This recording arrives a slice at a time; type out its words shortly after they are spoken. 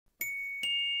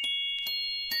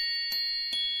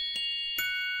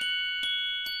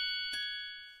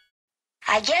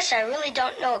I guess I really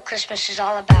don't know what Christmas is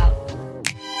all about.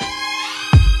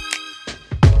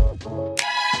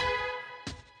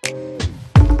 Isn't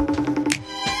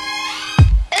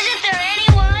there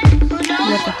anyone who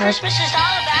knows what Christmas is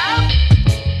all about?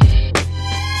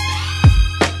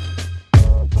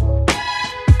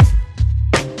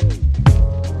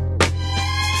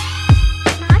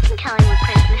 I can tell you what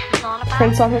Christmas is all about.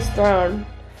 Prince on his throne.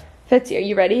 Fitzy, are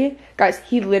you ready? Guys,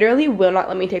 he literally will not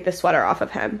let me take the sweater off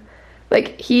of him.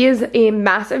 Like, he is a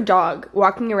massive dog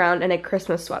walking around in a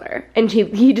Christmas sweater. And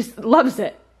he just loves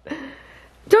it.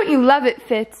 Don't you love it,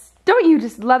 Fitz? Don't you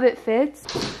just love it, Fitz?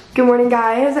 Good morning,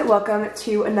 guys. Welcome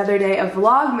to another day of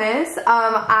Vlogmas.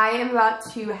 I am about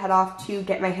to head off to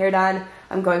get my hair done.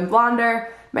 I'm going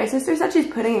blonder. My sister said she's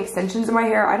putting extensions in my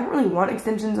hair. I don't really want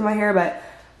extensions in my hair, but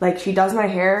like, she does my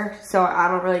hair, so I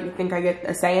don't really think I get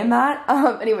a say in that.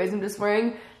 Anyways, I'm just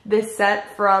wearing this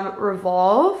set from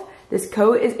Revolve. This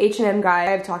coat is H&M, guys.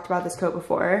 I've talked about this coat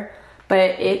before, but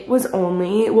it was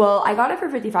only, well, I got it for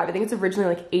 $55. I think it's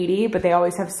originally like $80, but they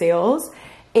always have sales.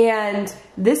 And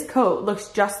this coat looks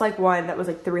just like one that was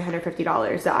like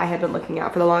 $350 that I had been looking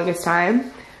at for the longest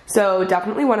time. So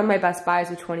definitely one of my best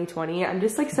buys of 2020. I'm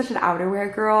just like such an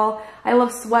outerwear girl. I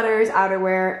love sweaters,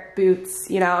 outerwear, boots,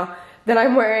 you know. Then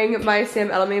I'm wearing my Sam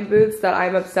Edelman boots that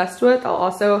I'm obsessed with. I'll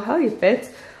also, how you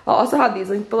fit? I'll also have these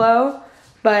linked below.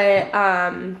 But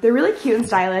they're really cute and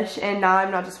stylish, and now I'm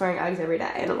not just wearing Uggs every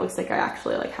day, and it looks like I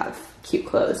actually like have cute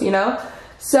clothes, you know?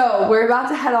 So we're about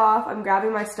to head off. I'm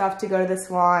grabbing my stuff to go to the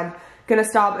salon. Gonna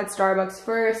stop at Starbucks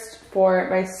first for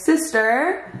my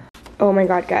sister. Oh my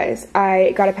god, guys,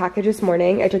 I got a package this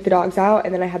morning. I took the dogs out,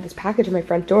 and then I had this package at my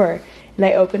front door, and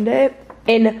I opened it,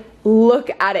 and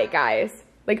look at it, guys.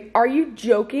 Like, are you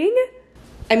joking?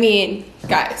 I mean,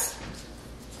 guys,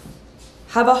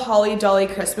 have a holly dolly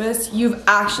Christmas. You've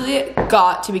actually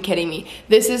got to be kidding me.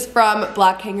 This is from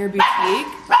Black Hanger Boutique.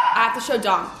 I have to show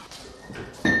Dom.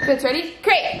 Fitz, ready?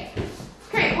 Great.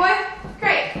 Great, boy.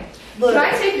 Great. Look.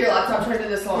 Can I take your laptop turn to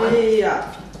this one?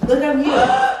 Yeah. Look at you.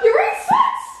 You're wearing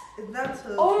sweats. That's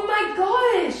a oh my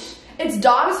gosh. It's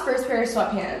Dom's first pair of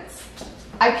sweatpants.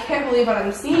 I can't believe what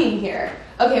I'm seeing here.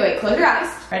 Okay, wait, close your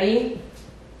eyes. Ready?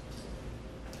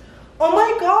 oh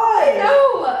my god.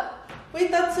 No. Wait,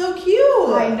 that's so cute.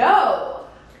 I know.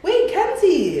 Wait,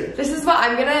 Kenzie. This is what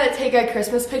I'm gonna take a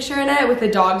Christmas picture in it with the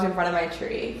dogs in front of my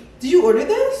tree. Did you order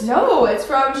this? No, it's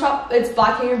from it's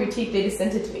Black Hanger Boutique. They just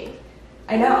sent it to me.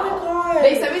 I know. Oh my god.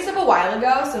 They sent me stuff a while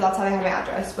ago, so that's how they have my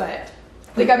address, but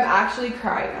like I'm actually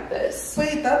crying at this.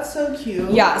 Wait, that's so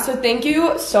cute. Yeah, so thank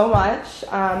you so much.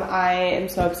 I am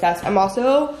so obsessed. I'm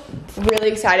also really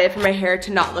excited for my hair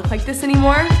to not look like this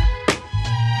anymore.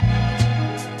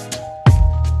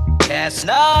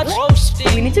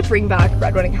 We need to bring back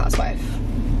Red Wedding Housewife,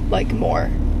 like more.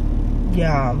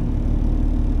 Yeah.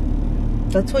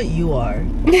 That's what you are.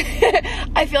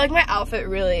 I feel like my outfit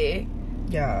really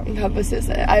encompasses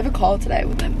it. I have a call today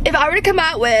with them. If I were to come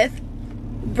out with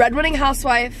Red Wedding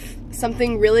Housewife,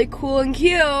 something really cool and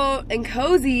cute and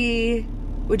cozy,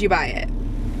 would you buy it?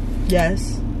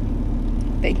 Yes.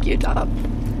 Thank you,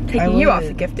 Dom. Taking you off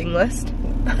the gifting list.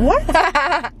 What?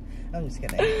 I'm just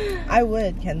kidding. I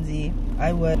would, Kenzie.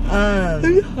 I would.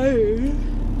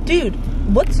 Dude,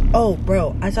 oh,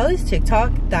 bro, I saw this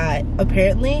TikTok that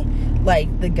apparently,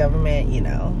 like, the government, you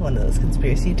know, one of those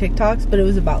conspiracy TikToks, but it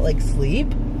was about, like, sleep.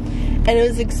 And it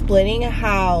was explaining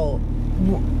how,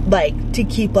 like, to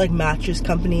keep, like, mattress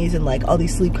companies and, like, all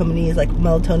these sleep companies, like,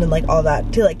 melatonin, like, all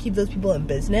that, to, like, keep those people in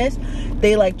business,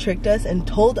 they, like, tricked us and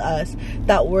told us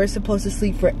that we're supposed to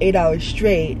sleep for 8 hours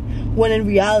straight, when in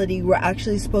reality, we're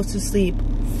actually supposed to sleep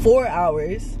 4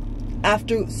 hours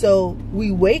after, so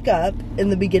we wake up in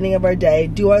the beginning of our day,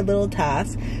 do our little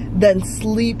task, then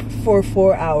sleep for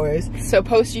 4 hours. So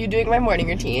post you doing my morning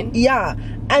routine. Yeah,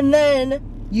 and then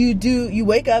you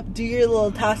wake up, do your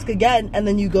little task again, and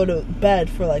then you go to bed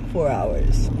for like 4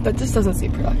 hours. That just doesn't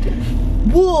seem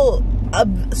productive. Well,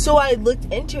 so I looked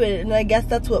into it, and I guess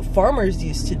that's what farmers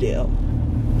used to do.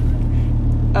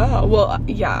 Oh, well,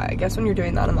 yeah, I guess when you're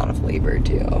doing that amount of labor,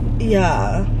 too.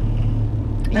 Yeah.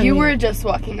 You were just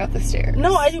walking up the stairs.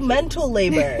 No, I do mental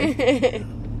labor.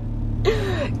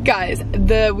 Guys,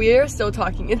 we are still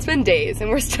talking. It's been days, and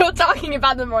we're still talking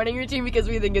about the morning routine because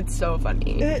we think it's so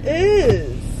funny. It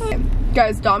is.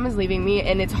 Guys, Dom is leaving me,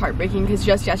 and it's heartbreaking because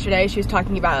just yesterday she was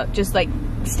talking about just, like,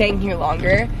 staying here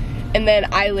longer. And then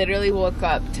I literally woke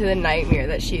up to the nightmare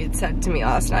that she had said to me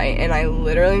last night, and I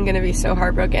literally am gonna be so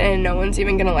heartbroken, and no one's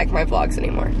even gonna like my vlogs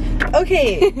anymore.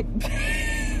 Okay.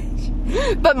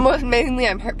 But mainly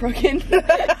I'm heartbroken. But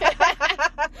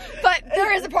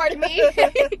there is a part of me.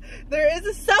 There is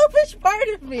a selfish part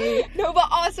of me. No, but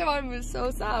also I'm so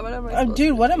sad. What am I supposed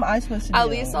Dude, what am I supposed to do? At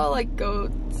least I'll like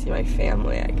go see my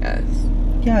family, I guess.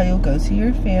 Yeah, you'll go see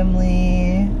your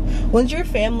family. When's your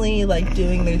family like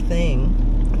doing their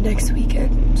thing? Next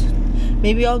weekend.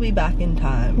 Maybe I'll be back in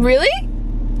time. Really?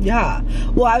 Yeah.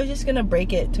 Well, I was just gonna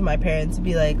break it to my parents and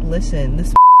be like, listen,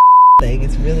 this thing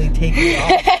is really taking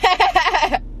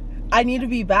off. I need to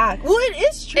be back. Well, it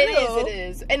is true. It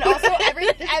is. And also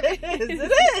It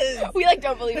is. We like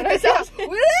don't believe in ourselves.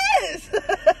 It is.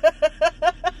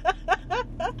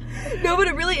 No, but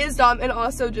it really is, Dom. And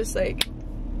also just like,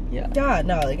 yeah. Yeah,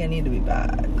 no, like I need to be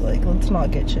back. Like, let's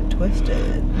not get shit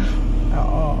twisted at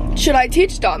all. Should I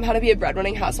teach Dom how to be a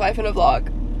breadwinning housewife in a vlog?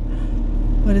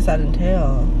 What does that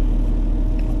entail?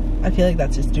 I feel like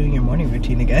that's just doing your morning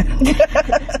routine again.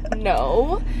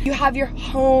 No. You have your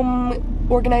home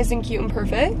organized and cute and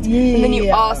perfect. Yeah. And then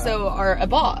you also are a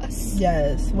boss.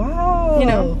 Yes. Wow. You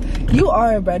know. You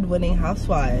are a breadwinning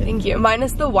housewife. Thank you.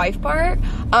 Minus the wife part.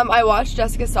 I watched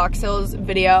Jessica Stockstill's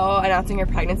video announcing her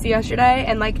pregnancy yesterday,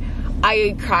 and like,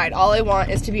 I cried. All I want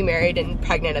is to be married and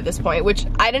pregnant at this point, which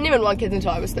I didn't even want kids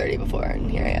until I was 30 before, and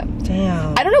here I am.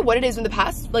 Damn. I don't know what it is. In the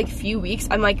past like few weeks,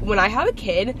 I'm like, when I have a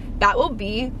kid, that will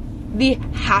be the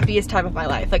happiest time of my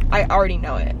life. Like, I already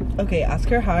know it. Okay, ask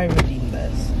her how I redeem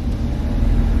this.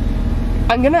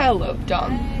 I'm gonna elope,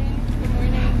 Dom.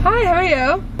 Hi, how are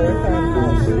you?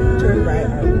 Turn right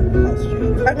on House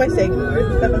Street. Why am I saying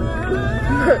north?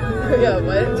 Yeah,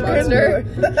 what? Monster?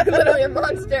 Literally a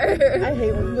monster. I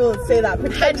hate when people say that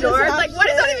pretentious North? stuff. Like, what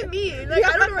does that even mean? Like,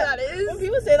 I don't know where that is. When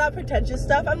people say that pretentious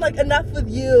stuff, I'm like, enough with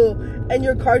you and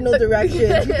your cardinal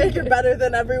directions. You think you're better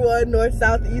than everyone, north,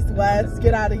 south, east, west.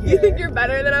 Get out of here. You think you're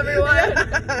better than everyone?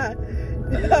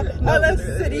 On a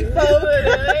city folk.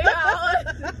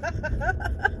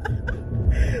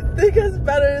 Think us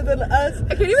better than us.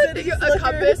 I can't even think of a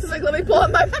compass. Like, let me pull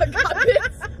up my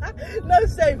compass. No,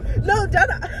 same. No, Dad,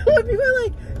 when people are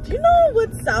like, do you know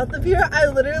what's south of here? I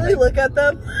literally look at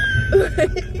them.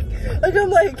 Like, I'm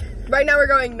like. Right now we're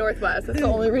going northwest. That's the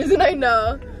only reason I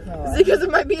know. It's because of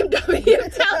my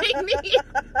BMW telling me.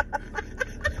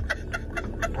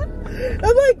 I'm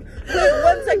like, wait,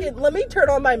 1 second. Let me turn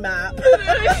on my map.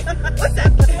 What's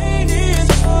that?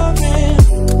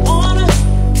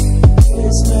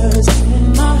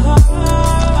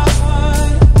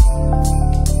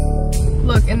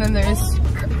 Look, and then there's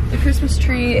the Christmas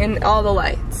tree and all the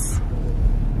lights.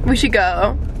 We should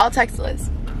go. I'll text Liz.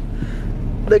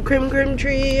 The crim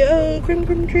tree, oh, crim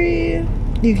tree.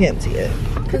 You can't see it.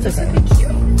 Because this would be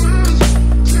cute.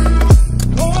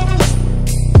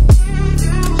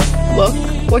 Look,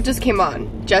 what just came on?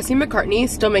 Jesse McCartney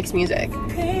still makes music.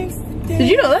 Did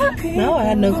you know that? No, I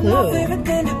had no clue.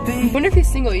 I wonder if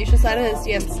he's single. You should slide in his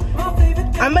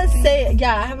DMs. I must say,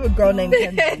 yeah, I have a girl named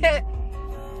Kenzie.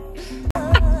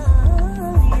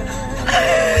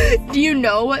 Do you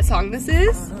know what song this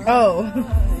is? Oh.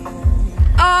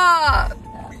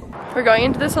 We're going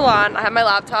into the salon. I have my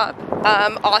laptop.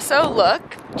 Also,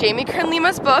 look, Jamie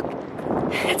Kern-Lima's book.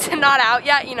 It's not out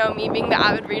yet, you know, me being the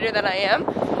avid reader that I am.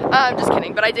 Just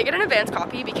kidding, but I did get an advance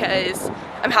copy because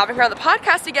I'm having her on the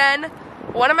podcast again.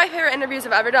 One of my favorite interviews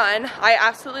I've ever done. I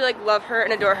absolutely like love her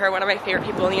and adore her. One of my favorite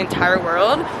people in the entire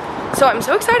world. So I'm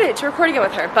so excited to record again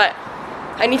with her, but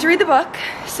I need to read the book.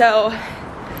 So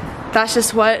that's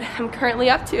just what I'm currently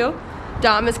up to.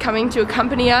 Dom is coming to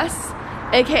accompany us,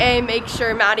 AKA make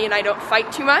sure Maddie and I don't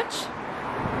fight too much.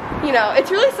 You know,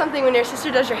 it's really something when your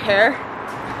sister does your hair.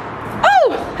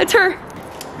 Oh, it's her.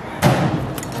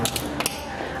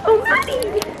 Oh,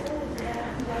 Maddie.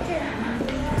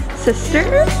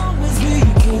 Sister.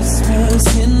 Christmas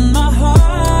in my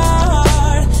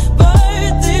heart,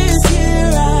 but this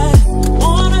year I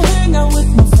wanna hang out with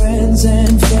my friends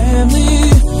and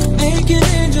family, making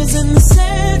angels in the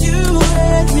sand. You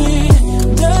and me,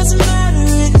 doesn't matter.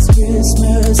 It's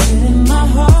Christmas in my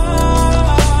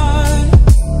heart,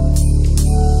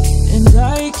 and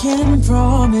I can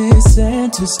promise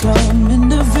Santa's coming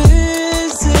to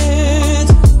visit.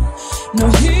 No,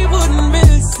 he wouldn't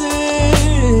miss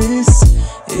this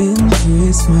in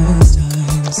Christmas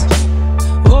times.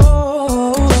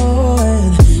 Oh,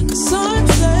 and the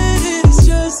sunset is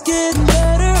just getting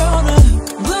better on a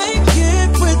blanket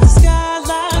with the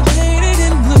skyline painted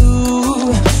in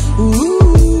blue.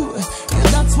 Ooh, yeah,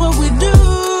 that's what we do.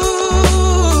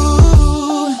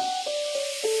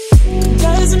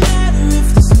 Doesn't matter if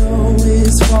the snow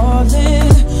is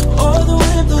falling or the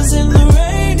wind blows and the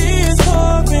rain is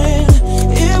pouring.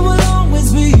 It will always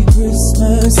be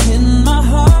Christmas in my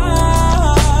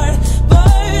heart,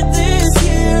 but this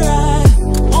year I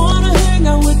wanna hang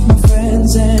out with my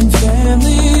friends and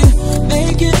family,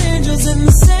 making angels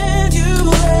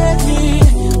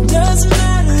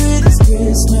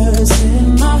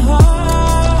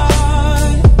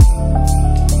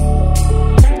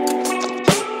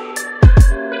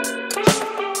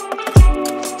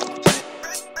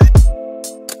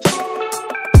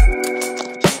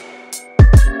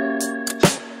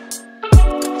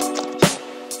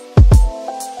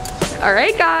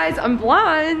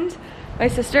happened. My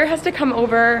sister has to come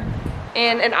over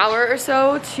in an hour or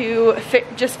so to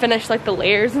just finish like the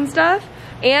layers and stuff.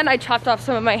 And I chopped off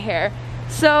some of my hair.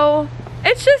 So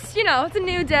it's just, you know, it's a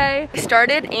new day. I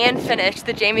started and finished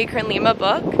the Jamie Kern-Lima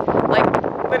book, like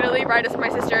literally right as my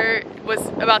sister was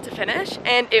about to finish.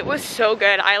 And it was so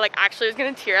good. I like actually was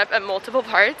gonna tear up at multiple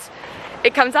parts.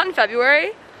 It comes out in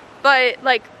February, but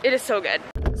like it is so good.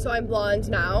 So I'm blonde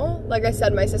now. Like I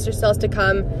said, my sister still has to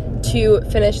come to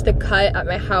finish the cut at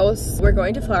my house. We're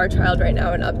going to Flower Child right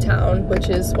now in Uptown, which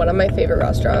is one of my favorite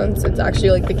restaurants. It's actually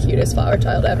like the cutest Flower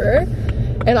Child ever.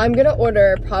 And I'm gonna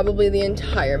order probably the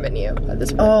entire menu at this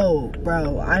point. Oh,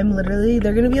 bro, I'm literally,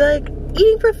 they're gonna be like,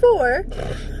 eating for 4.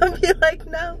 I'll be like,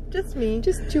 no, just me.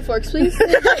 Just 2 forks, please. 2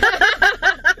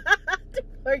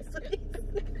 forks, please.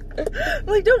 I'm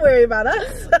like, don't worry about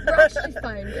us. We're actually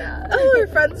fine, yeah. Oh, our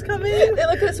friend's coming. They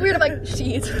look at us weird. I'm like,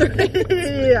 she eats for 3.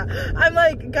 Yeah. I'm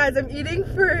like, guys, I'm eating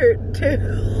for 2.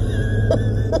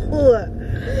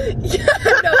 Yeah,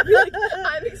 no, like,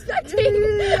 I'm expecting.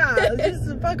 Yeah,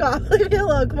 just fuck off. Leave me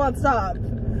alone. Come on, stop.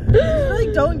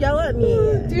 Like, don't yell at me.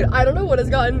 Dude, I don't know what has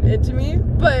gotten into me,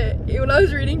 but when I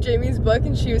was reading Jamie's book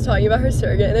and she was talking about her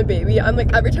surrogate and a baby, I'm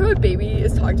like, every time a baby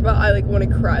is talked about, I like want to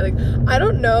cry. Like, I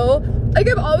don't know. Like,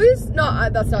 I've always,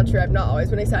 that's not true. I've not always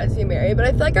been excited to get married, but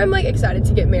I feel like I'm like excited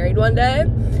to get married one day.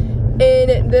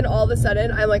 And then all of a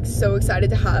sudden, I'm like so excited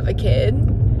to have a kid.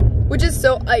 Which is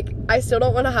so, like, I still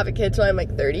don't want to have a kid till I'm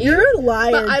like 30. You're a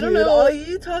liar, but I don't dude. know. All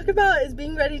you talk about is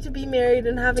being ready to be married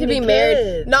and having a kid.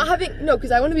 Married. Not having, no,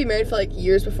 because I want to be married for like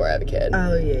years before I have a kid.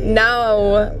 Oh, yeah.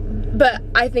 Now, but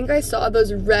I think I saw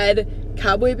those red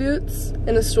cowboy boots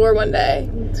in a store one day.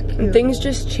 And things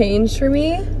just changed for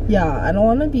me. Yeah, I don't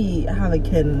want to have a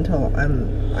kid until I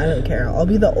don't care. I'll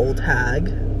be the old hag.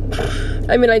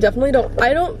 I mean, I definitely don't,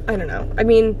 I don't know. I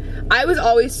mean, I was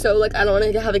always so like, I don't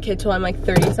want to have a kid till I'm like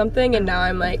 30 something, and now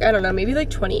I'm like, I don't know, maybe like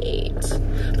 28.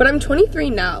 But I'm 23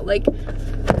 now, like,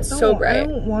 so bright. I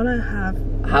don't want to have...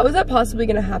 How is that possibly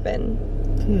going to happen?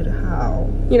 Dude, how?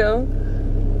 You know?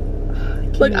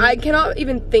 Like, I cannot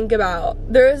even think about,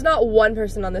 there is not one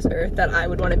person on this earth that I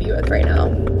would want to be with right now.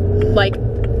 Like,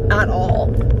 at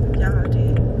all. Yeah,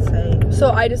 dude, same.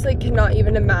 So I just like cannot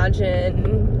even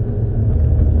imagine.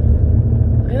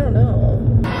 I don't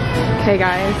know. Okay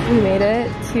guys, we made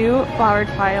it to Flower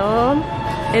Child.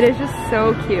 It is just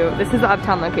so cute. This is the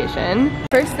Uptown location.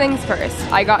 First things first,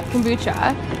 I got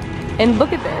kombucha. And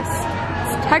look at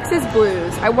this. It's Texas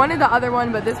Blues. I wanted the other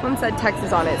one, but this one said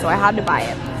Texas on it, so I had to buy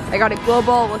it. I got a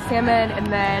global with salmon and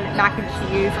then mac and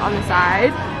cheese on the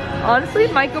side. Honestly,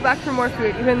 might go back for more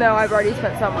food, even though I've already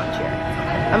spent so much here.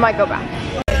 I might go back.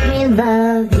 We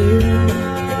love you.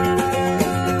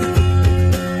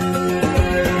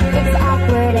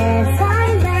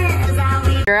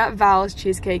 We're at Val's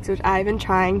Cheesecakes, which I've been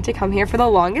trying to come here for the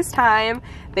longest time.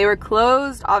 They were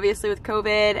closed, obviously, with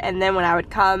COVID, and then when I would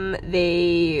come,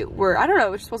 they were, I don't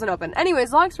know, it just wasn't open.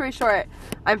 Anyways, long story short,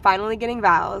 I'm finally getting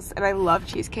Val's, and I love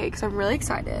cheesecakes, so I'm really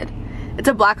excited. It's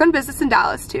a black-owned business in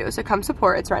Dallas, too, so come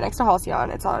support. It's right next to Halcyon.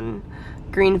 It's on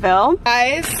Greenville.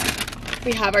 Guys,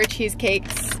 we have our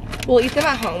cheesecakes. We'll eat them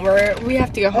at home. We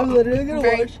have to go home. I'm literally gonna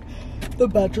watch The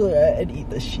Bachelorette and eat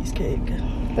this cheesecake.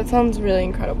 That sounds really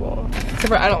incredible. Except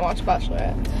for I don't watch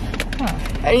Bachelorette. Huh.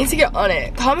 I need to get on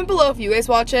it. Comment below if you guys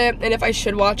watch it and if I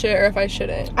should watch it or if I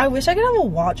shouldn't. I wish I could have a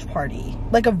watch party.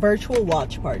 Like a virtual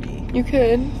watch party. You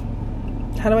could.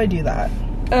 How do I do that?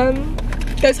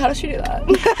 Guys, how does she do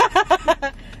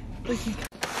that?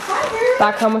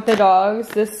 Back home with the dogs.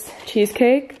 This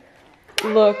cheesecake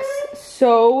looks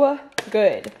so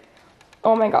good.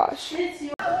 Oh my gosh.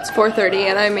 It's 4:30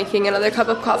 and I'm making another cup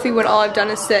of coffee when all I've done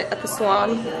is sit at the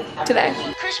salon today.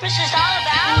 Christmas is all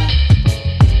about.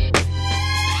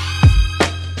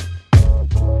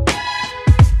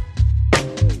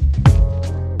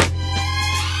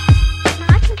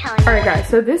 Alright guys,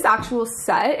 so this actual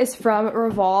set is from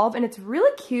Revolve and it's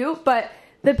really cute, but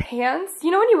the pants, you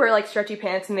know when you wear like stretchy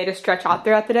pants and they just stretch out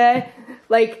throughout the day?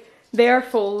 Like, they are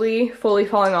fully falling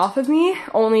off of me,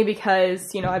 only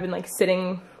because, you know, I've been like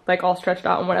sitting like all stretched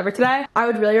out and whatever today. I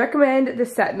would really recommend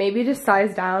this set, maybe just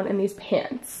size down in these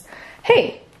pants.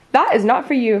 Hey, that is not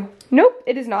for you. Nope,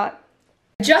 it is not.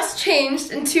 Just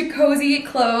changed into cozy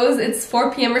clothes. It's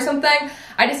 4 p.m. or something.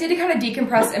 I just need to kind of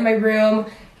decompress in my room,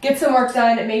 get some work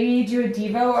done, maybe do a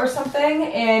Devo or something,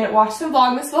 and watch some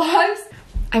Vlogmas vlogs.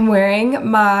 I'm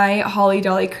wearing my Holly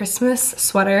Dolly Christmas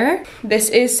sweater. This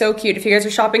is so cute. If you guys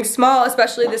are shopping small,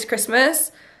 especially this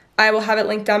Christmas, I will have it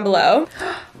linked down below.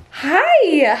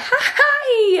 Hi,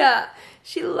 hi.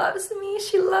 She loves me,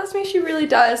 she really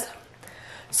does.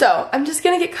 So I'm just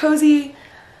gonna get cozy.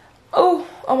 Oh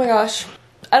my gosh.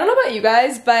 I don't know about you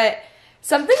guys, but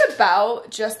something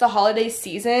about just the holiday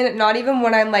season, not even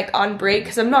when I'm like on break,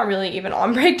 because I'm not really even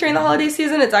on break during the holiday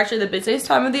season, it's actually the busiest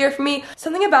time of the year for me.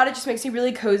 Something about it just makes me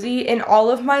really cozy, and all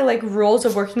of my like rules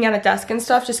of working at a desk and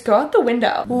stuff just go out the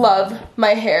window. Love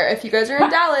my hair. If you guys are in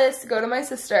Dallas, go to my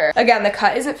sister. Again, the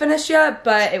cut isn't finished yet,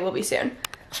 but it will be soon.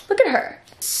 Look at her.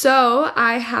 So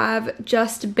I have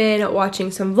just been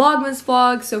watching some Vlogmas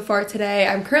vlogs so far today.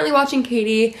 I'm currently watching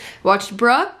Katie, watched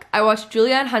Brooke, I watched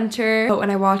Julia and Hunter,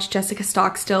 and I watched Jessica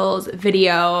Stockstill's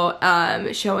video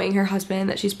showing her husband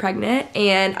that she's pregnant,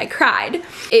 and I cried.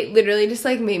 It literally just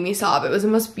like made me sob. It was the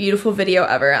most beautiful video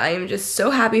ever. I am just so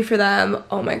happy for them.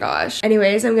 Oh my gosh.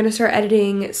 Anyways, I'm gonna start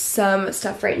editing some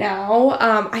stuff right now.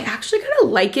 I actually kind of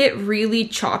like it really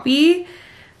choppy.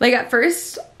 Like at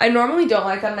first, I normally don't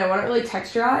like that and I want it really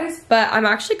texturized, but I'm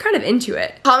actually kind of into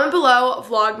it. Comment below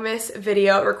Vlogmas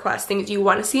video request, things you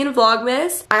want to see in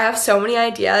Vlogmas. I have so many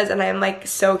ideas and I'm like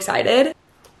so excited.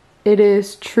 It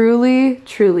is truly,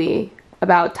 truly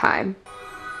about time.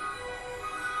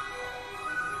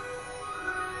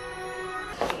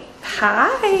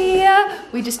 Hi!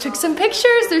 We just took some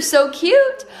pictures. They're so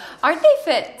cute. Aren't they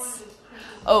Fitz?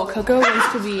 Oh, Coco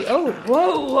wants to be, oh,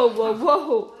 whoa, whoa, whoa,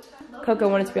 whoa. Coco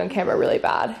wanted to be on camera really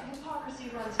bad.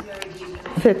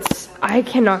 Fitz, I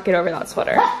cannot get over that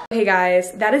sweater. Hey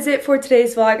guys, that is it for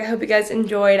today's vlog. I hope you guys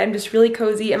enjoyed. I'm just really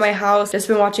cozy in my house. Just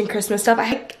been watching Christmas stuff.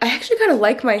 I actually kind of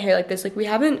like my hair like this. Like we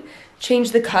haven't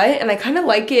changed the cut and I kind of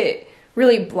like it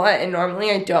really blunt and normally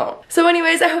I don't. So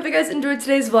anyways, I hope you guys enjoyed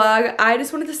today's vlog. I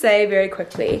just wanted to say very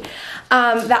quickly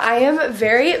that I am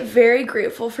very, very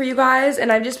grateful for you guys,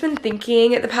 and I've just been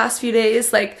thinking the past few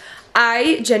days, like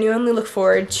I genuinely look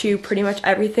forward to pretty much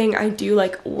everything I do,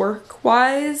 like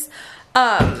work-wise.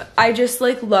 I just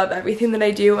like love everything that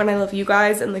I do, and I love you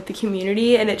guys and like the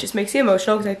community, and it just makes me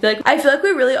emotional because I feel like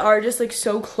we really are just like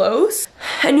so close.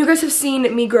 And you guys have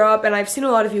seen me grow up, and I've seen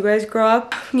a lot of you guys grow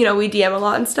up. You know, we DM a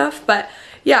lot and stuff, but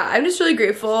yeah, I'm just really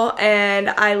grateful and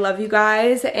I love you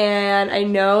guys, and I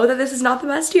know that this is not the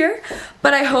best year,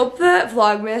 but I hope that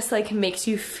Vlogmas like makes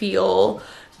you feel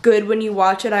good when you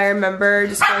watch it. I remember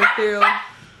just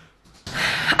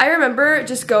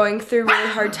going through really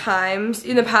hard times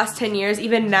in the past 10 years,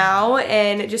 even now,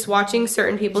 and just watching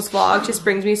certain people's vlogs just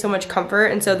brings me so much comfort,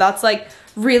 and so that's like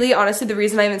really honestly the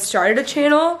reason I even started a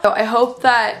channel. So I hope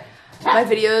that my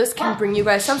videos can bring you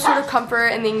guys some sort of comfort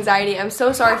and the anxiety. I'm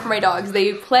so sorry for my dogs.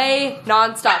 They play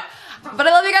non-stop. But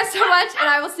I love you guys so much, and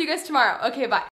I will see you guys tomorrow. Okay, bye.